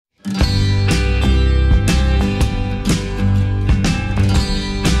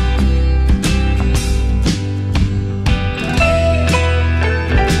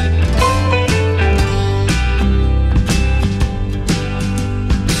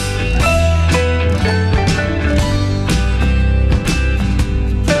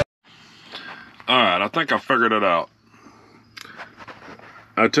think I figured it out.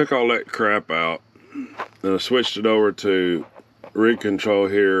 I took all that crap out and I switched it over to rig control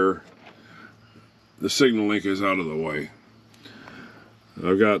here. The signal link is out of the way.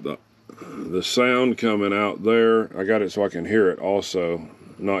 I've got the sound coming out there. I got it so I can hear it also.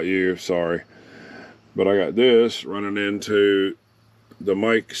 Not you, sorry. But I got this running into the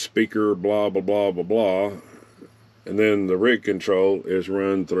mic speaker, blah, blah, blah, blah, blah. And then the rig control is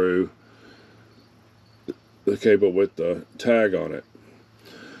run through the cable with the tag on it.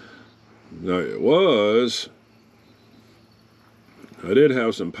 Now I did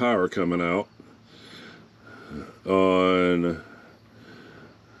have some power coming out on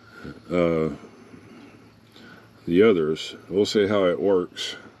the others. We'll see how it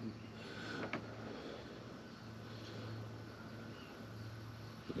works.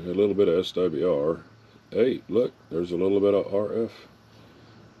 A little bit of SWR. Hey, look, there's a little bit of RF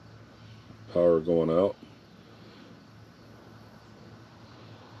power going out.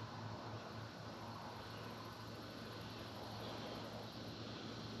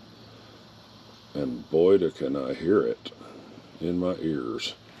 And boy, can I hear it in my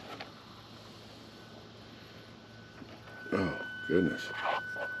ears. Oh, goodness.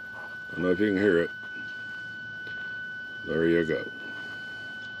 I don't know if you can hear it. There you go.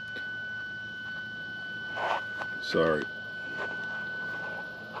 Sorry.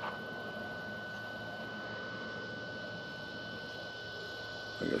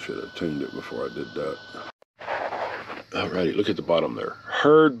 I think I should have tuned it before I did that. Alrighty, look at the bottom there.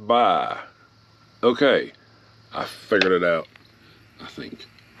 Heard by. Okay, I figured it out, I think.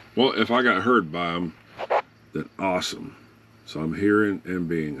 Well, if I got heard by them, then awesome. So I'm hearing and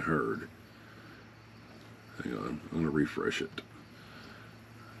being heard. Hang on, I'm gonna refresh it.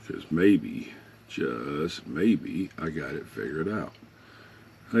 Because maybe, just maybe, I got it figured out.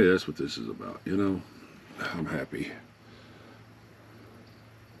 Hey, that's what this is about, you know? I'm happy.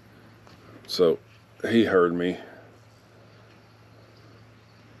 So, he heard me.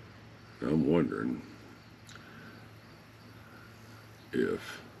 I'm wondering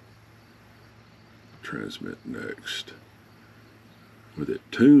if transmit next, with it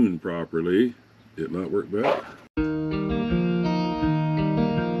tuned properly, it might work better.